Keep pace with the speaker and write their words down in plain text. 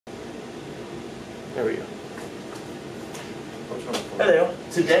There we go. Hello.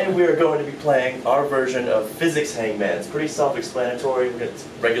 Today we are going to be playing our version of Physics Hangman. It's pretty self-explanatory. It's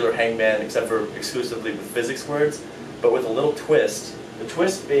regular Hangman, except for exclusively with physics words, but with a little twist. The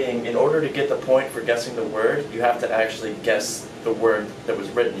twist being, in order to get the point for guessing the word, you have to actually guess the word that was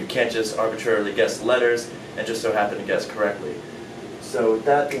written. You can't just arbitrarily guess letters and just so happen to guess correctly. So with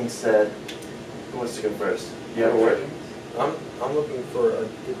that being said, who wants to go first? You have a word? I'm looking for a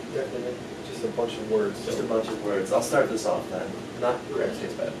definite, just a bunch of words. Just a bunch of words. I'll start this off then. Not Correct.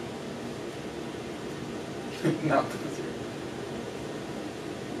 It's bad. No,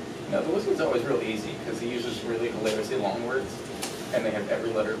 no, the wizard's always real easy because he uses really hilariously long words, and they have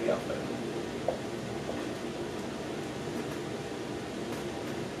every letter of the alphabet.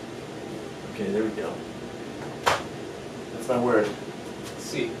 Okay, there we go. That's my word.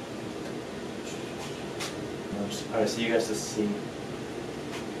 C. Alright, so you guys just see.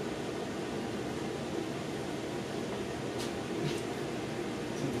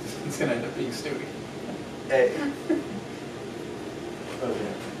 It's gonna end up being Stewie. A.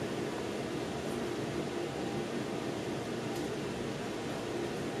 Okay.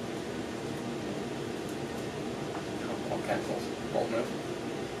 All capitals. Bold move.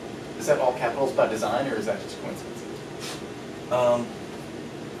 Is that all capitals by design, or is that just coincidence?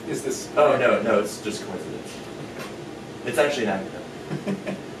 Is this? Oh no, it's just coincidence. It's actually an acronym.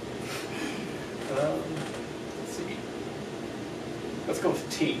 Let's see. Let's go with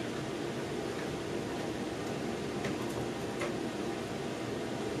T.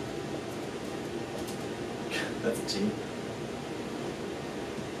 That's a T.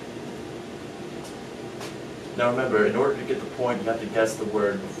 Now remember, in order to get the point, you have to guess the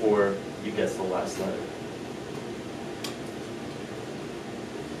word before you guess the last letter.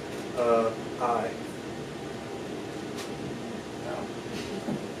 I. No.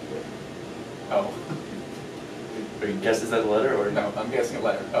 Oh. Are you guessing that a letter or No, I'm guessing a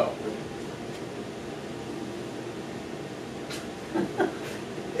letter. Oh.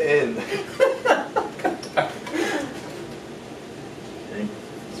 N. Okay.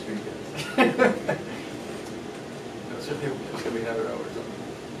 That's pretty good. There's gonna be another O or something.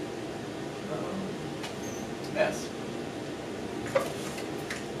 S.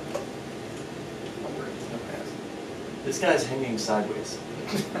 No S. This guy's hanging sideways.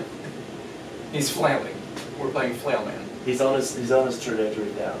 He's flailing. We're playing Flail Man. He's on his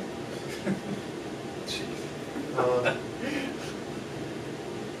trajectory down. Jeez.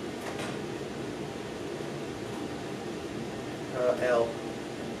 L.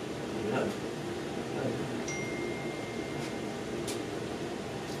 Yeah.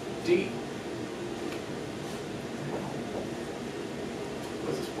 D.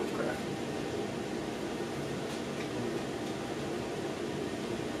 What's this witchcraft?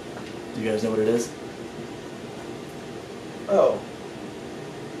 Do you guys know what it is? Oh.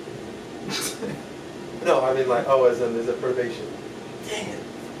 No, I mean like O as in there's a perturbation. Dang it.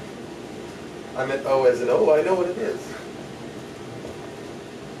 I meant O as in oh, I know what it is.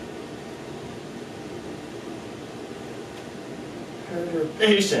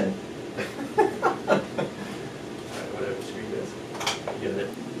 Perturbation. Alright, whatever, screw this. You get it.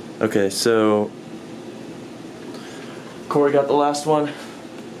 Okay, so Corey got the last one. Do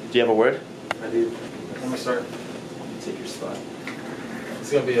you have a word? I do. I'm gonna start. Take your spot.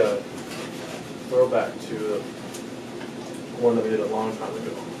 It's gonna be a throwback to one that we did a long time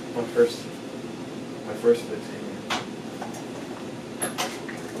ago. My first fixing.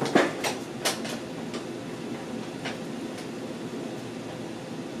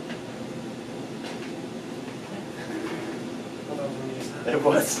 It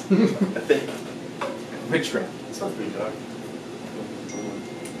was. I think. Witchcraft. It sounds pretty dark.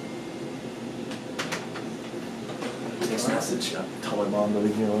 Text message. Tell my mom to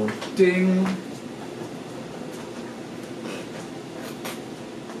leave me alone. Ding.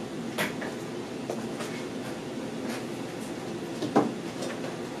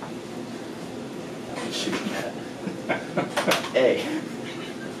 Shooting at. A.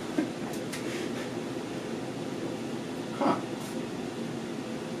 Huh.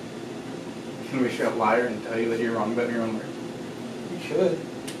 Can we shout liar and tell you that you're wrong about your own word? You should.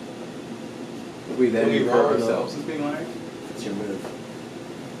 Would we then Would we refer wrong, ourselves as being liars? That's your move.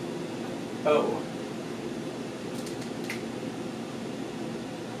 Oh.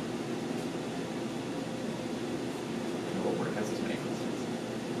 What word has as many consonants?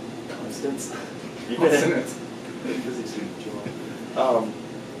 Constance. You Consonants. Physics student, Joel.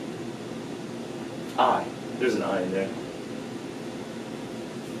 I. There's an I in there.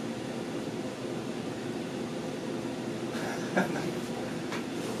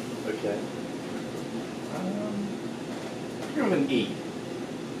 Okay. You're with an E.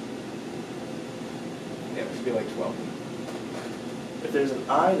 Yeah, there should be like 12. If there's an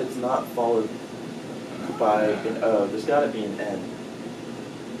I that's not followed by an O, there's got to be an N.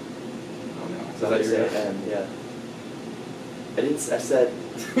 Oh no. So I say N, yeah. I said.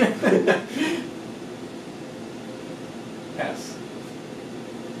 S.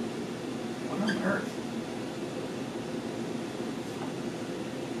 What on earth?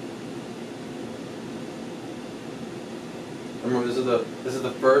 I remember this is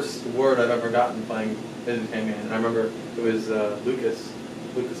the first word I've ever gotten playing Physics Hangman, and I remember it was Lucas's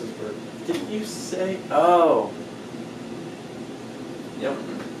word. Didn't you say? Oh. Yep.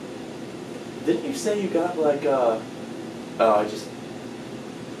 Didn't you say you got like I just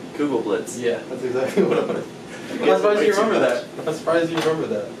Google Blitz. Yeah, that's exactly what it was. I'm surprised you remember that. I'm surprised you remember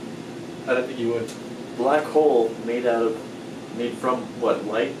that. I didn't think you would. Black hole made from what,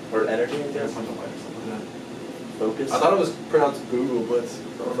 light or energy? I Yeah, guess. something like that. Focus. I thought it was pronounced Google Blitz.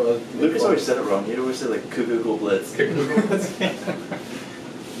 I don't know. Lucas always said it wrong. He'd always say like Google Blitz. Google Blitz.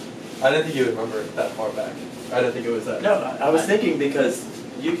 I didn't think you would remember it that far back. I didn't think it was that. No, I was thinking because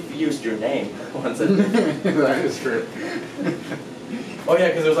you used your name once. That is true. Oh yeah,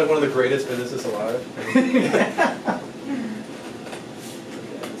 because it was like one of the greatest physicists alive. Okay,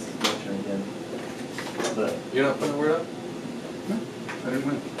 this is my turn again. But You're not putting a word up? I didn't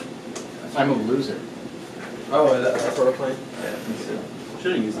win. I'm a loser. Oh, that's what we're playing? yeah, me too.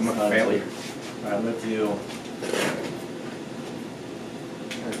 Should have used I'm this a time. failure. Alright, I'm gonna do.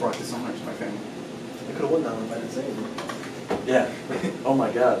 I brought this honor to my family. I could have won that one if I didn't say anything. Yeah. Oh my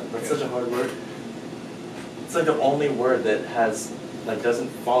god, that's such a hard word. It's like the only word that has doesn't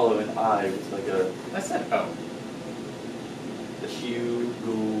follow an I. It's like a I said O. Q.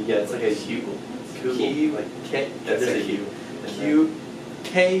 Yeah, it's like a Q. Q, Like K. That's There's a a Q. U. Q,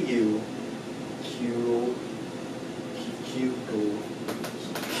 K, U, Q, Q,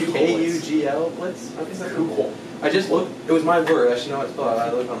 K, U, G, L, Blitz? How is that Google. I just looked, it was my word, I should know how to spell it,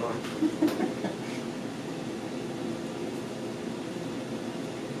 I looked online.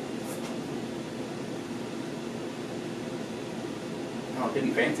 Oh,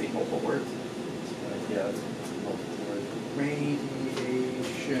 getting fancy. Multiple words. Yeah, it's multiple words.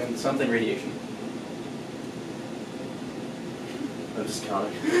 Radiation. Something radiation. I'm just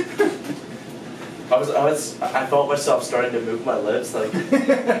counting. I felt myself starting to move my lips, like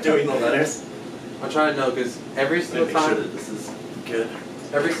doing the letters. I'm trying to know, because every Make single sure time, that this is good.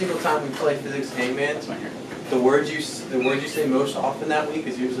 every single time we play Physics Hangman, That's my hair. the word you say most often that week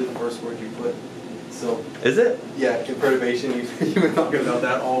is usually the first word you put. So, Is it? yeah, in perturbation, you've been talking about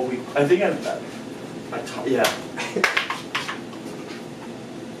that all week. I think yeah.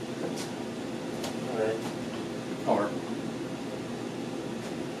 Alright. Or.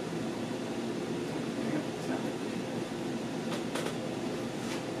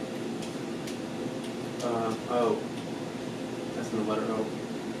 O. That's the letter O.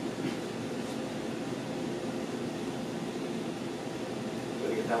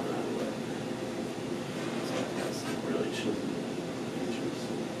 Gotta get that one out of the way. That's really choosing features.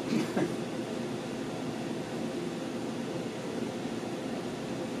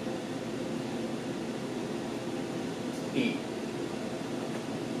 E.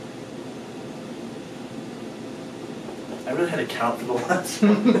 I really had to count for the last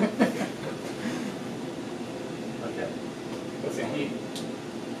one. Okay. What's the only E?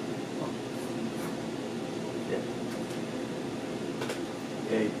 Yeah.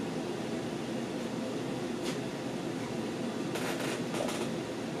 A.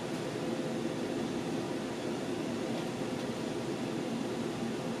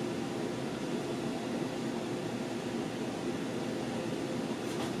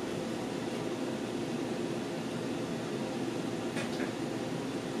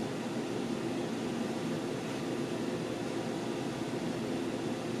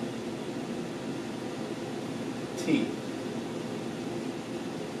 T.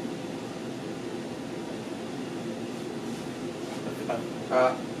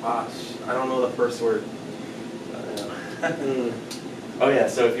 I don't know the first word. Oh yeah,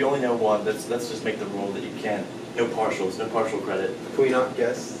 so if you only know one, let's just make the rule that you can't. No partials, no partial credit. Can we not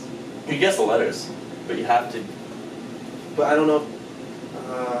guess? You guess the letters, but you have to. But I don't know.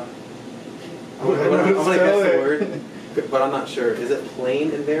 I'm gonna guess the word, but I'm not sure. Is it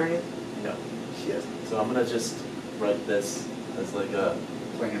plain invariant? No. Shit. So I'm gonna just write this as like a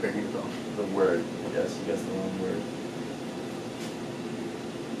Plain and bearing as well. the word. I guess you guessed the wrong word.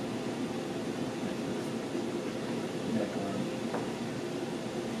 Neck arm.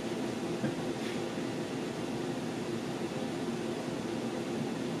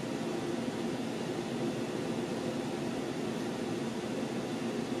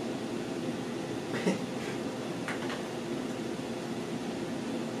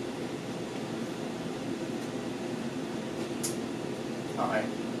 I.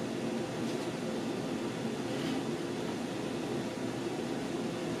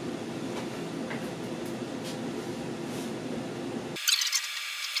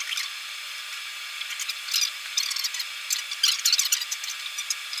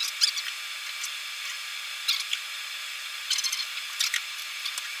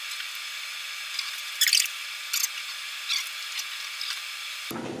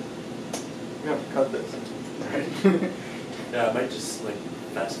 We have to cut this. Right? Yeah, I might just like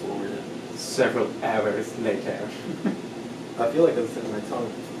fast forward it. Several hours later. I feel like it's in my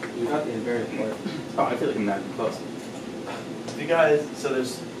tongue. You got the invariant part. Oh, I feel like I'm not even close. You guys, so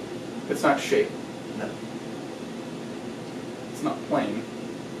there's It's not shape. no. It's not plain.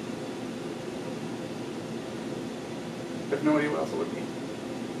 I have no idea what else it would be.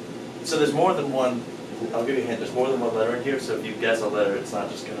 So there's more than one. I'll give you a hint. There's more than one letter in here. So if you guess a letter, it's not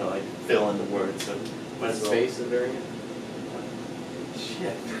just gonna like fill in the word. So might as well. Space invariant.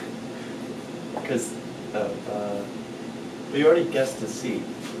 Shit. Because we already guessed the C.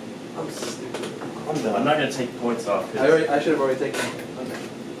 I'm stupid. I'm not gonna take points off. I should have already taken. Okay.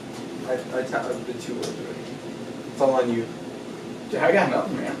 I did 2 words already. It's all on you. Dude, I got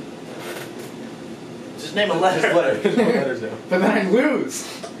nothing, man. Just name a letter. Just letters. Just letters now. But then I lose.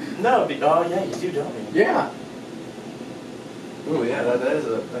 No. Oh yeah, you do, don't you? Yeah. Ooh, yeah, that is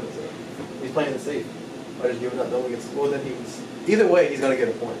a. He's playing it safe. I just give it up. No one gets. Well, then he's. Either way, he's gonna get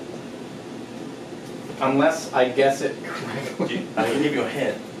a point. Unless I guess it correctly. I can give you a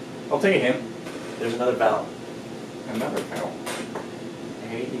hint. I'll take a hint. There's another vowel. Another vowel.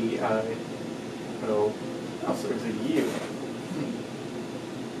 A-D-I-O. Oh, so there's a U.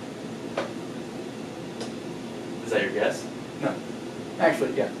 Is that your guess? No.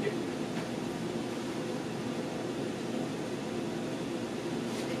 Actually, yeah, U.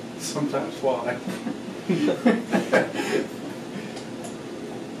 Sometimes why.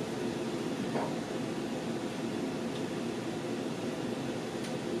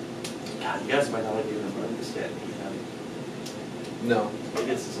 God, you guys might not have even learned this yet. No, Maybe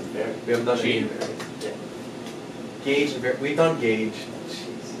this isn't fair. we haven't done G. any invariant. Yeah. Gauge and we've done gauge.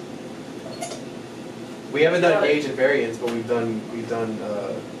 Jeez. We haven't done gauge and variance, but we've done gauge.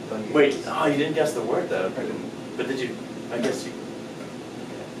 Wait. Oh, you didn't guess the word though. I didn't. But did you? I guess you.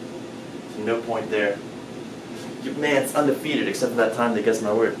 So no point there. Man, it's undefeated except for that time they guessed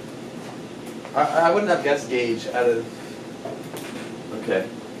my word. I wouldn't have guessed gauge out of. Okay.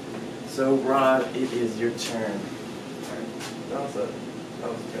 So Rod, it is your turn. That was terrible.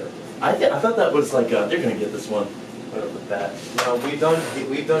 I thought that was like they're gonna get this one right off the bat. No, we've done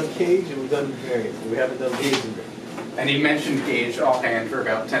gauge and we've done variance. We haven't done gauge and variance. And he mentioned gauge offhand for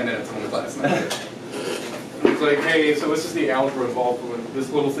about 10 minutes on the class night. He's like, hey, so this is the algebra involved with this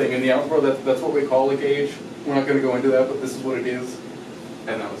little thing. In the algebra, that's what we call a gauge. We're not going to go into that, but this is what it is.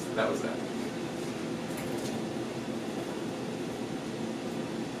 And that was that.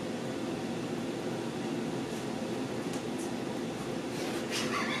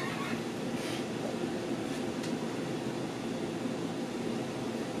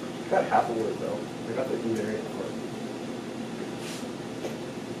 I got half a word though. I got the invariant part.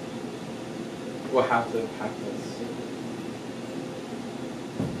 Well, half this. I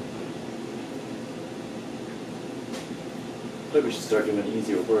think we should start doing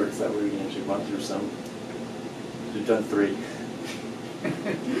easier words. That way we can actually run through some. We've done 3.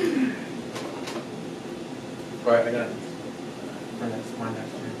 Alright, I got it. My next turn.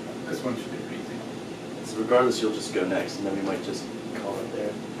 This one should be pretty easy. So regardless, you'll just go next, and then we might just call it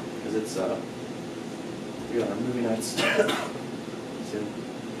there, because it's we got our movie nights soon.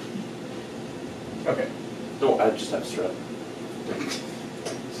 Okay. No, I just have strep.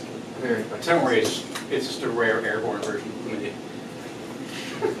 Very Don't worry, it's just a rare airborne version of me.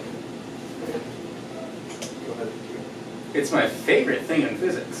 Go ahead. It's my favorite thing in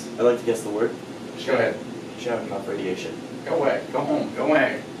physics. I'd like to guess the word. Go ahead. Cherenkov radiation. Go away. Go home. Go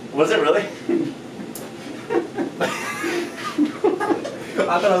away. Was it really?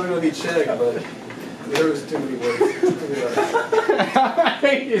 I thought I was gonna be chick, but there was too many words. I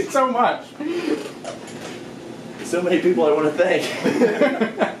hate you so much. So many people I want to thank.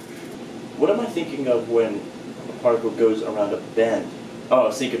 What am I thinking of when a particle goes around a bend? Oh,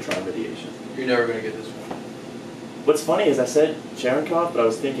 synchrotron radiation. You're never gonna get this one. What's funny is I said Cherenkov, but I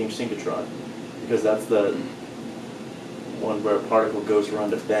was thinking synchrotron, because that's the one where a particle goes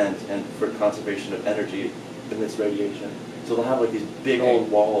around a bend and for conservation of energy emits radiation. So they'll have like these big old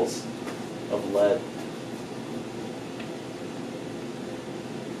walls of lead.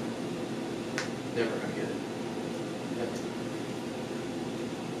 Never gonna get it. Never.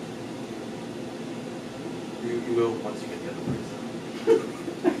 You will once you get the other words.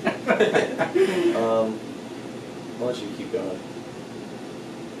 I'll let you keep going.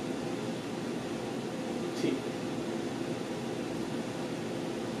 T.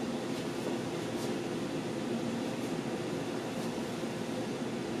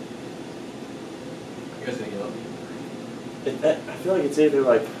 You guys gonna yell at me? I feel like it's either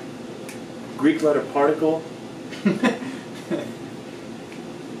like Greek letter particle.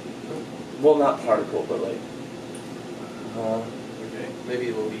 Well, not particle, but like. Okay, maybe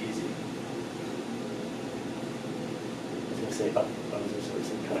it will be easy. I was gonna say up. I was gonna say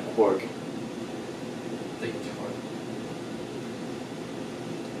some kind of quark. Take it too hard.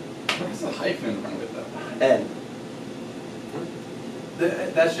 What's the hyphen run with that? N.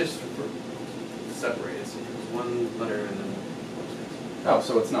 That's just for separated. So there's one letter and then what's next? Oh,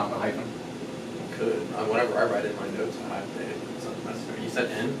 so it's not a hyphen. You could. Whenever I write it in my notes, I hyphenate it. It's not necessary. You said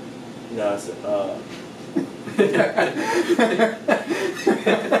N? No, it's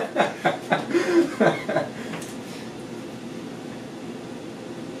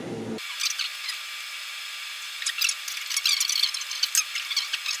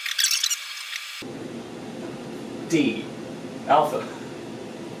D. Alpha.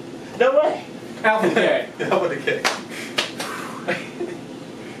 No way! Alpha K. Alpha to K.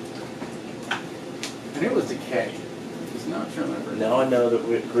 I knew it was decay. Just not sure remember. Now I know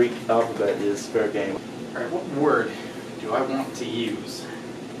that Greek alphabet is fair game. Alright, what word do I want to use?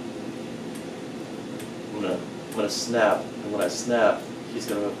 I'm gonna snap, and when I snap, he's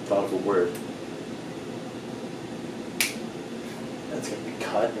gonna thought of a word. That's gonna be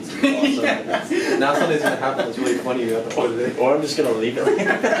cut. It's gonna be awesome. Now something's gonna happen that's really funny. You have to put it in. Or I'm just gonna leave it like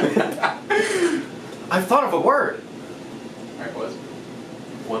that. I've thought of a word! Alright, what is it?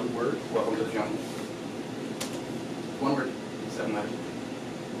 One word. Welcome to the jungle. One word. 7 letters.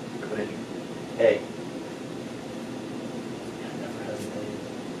 Put it in. A. Never has an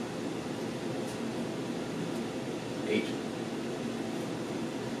H.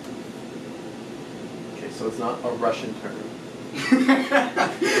 Okay, so it's not a Russian term.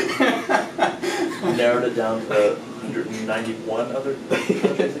 A. Narrowed it down to 191 other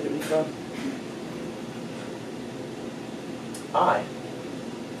countries it could be from. I.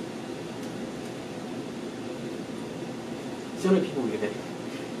 See how many people we get in.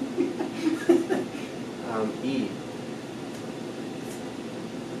 E.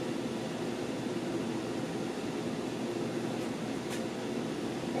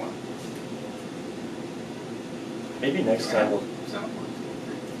 One. Maybe next time we'll. 7, 1, 2,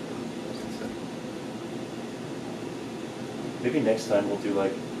 3, 4, 5, 6, 7. Maybe next time we'll do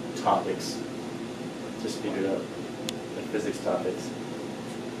like topics to speed it up, like physics topics.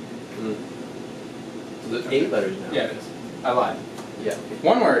 So there's 8 letters now. Yeah, it is. I lied. Yeah.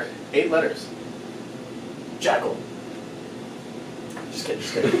 One word, 8 letters. Jackal. Just kidding.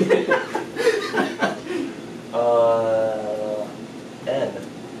 Just kidding. N.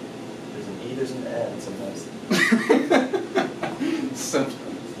 There's an E. There's an N sometimes. Simple.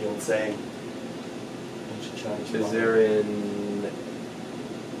 The old saying. Ancient Chinese. Is there an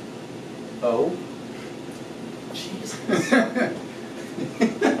O? Jesus.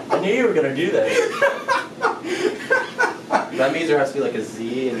 I knew you were gonna do that. That means there has to be like a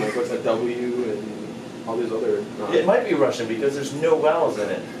Z and like what's a W and all these other. It might be Russian because there's no vowels in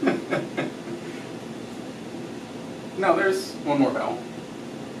it. No, there's one more vowel.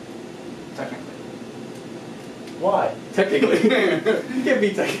 Technically. Why? Technically. Can't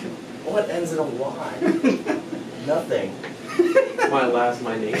be technically. What ends in a Y? Nothing.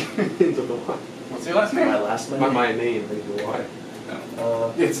 My name ends with a Y. What's your last name? My last name? My name ends with a Y.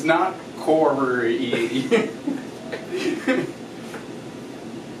 No. It's not Corey.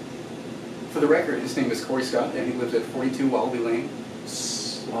 For the record, his name is Corey Scott, and he lives at 42 Wallaby Lane.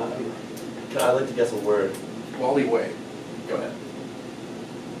 I'd like to guess a word. Wally Way. Go ahead.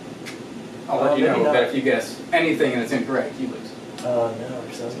 I'll let you maybe know not. that if you guess anything and it's incorrect, you lose. No,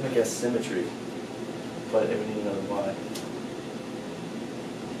 because I was gonna guess symmetry, but it would need another Y.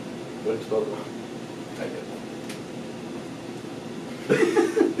 What is spelled wrong?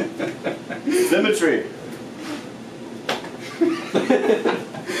 Symmetry.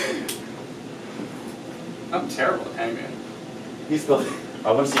 I'm terrible at Hangman. He spelled it.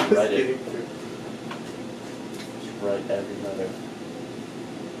 I want to see you write it. Just Just write every letter.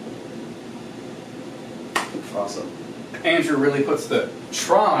 Awesome. Andrew really puts the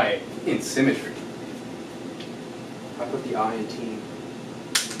try in symmetry. I put the I in team.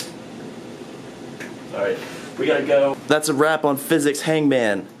 Alright, we gotta go. That's a wrap on Physics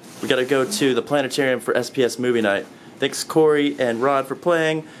Hangman. We gotta go to the planetarium for SPS movie night. Thanks Corey and Rod for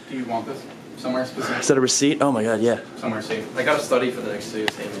playing. Do you want this? Somewhere specific. Is that a receipt? Oh my god, yeah. Somewhere safe. I got to study for the next series,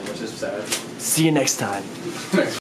 which is sad. See you next time.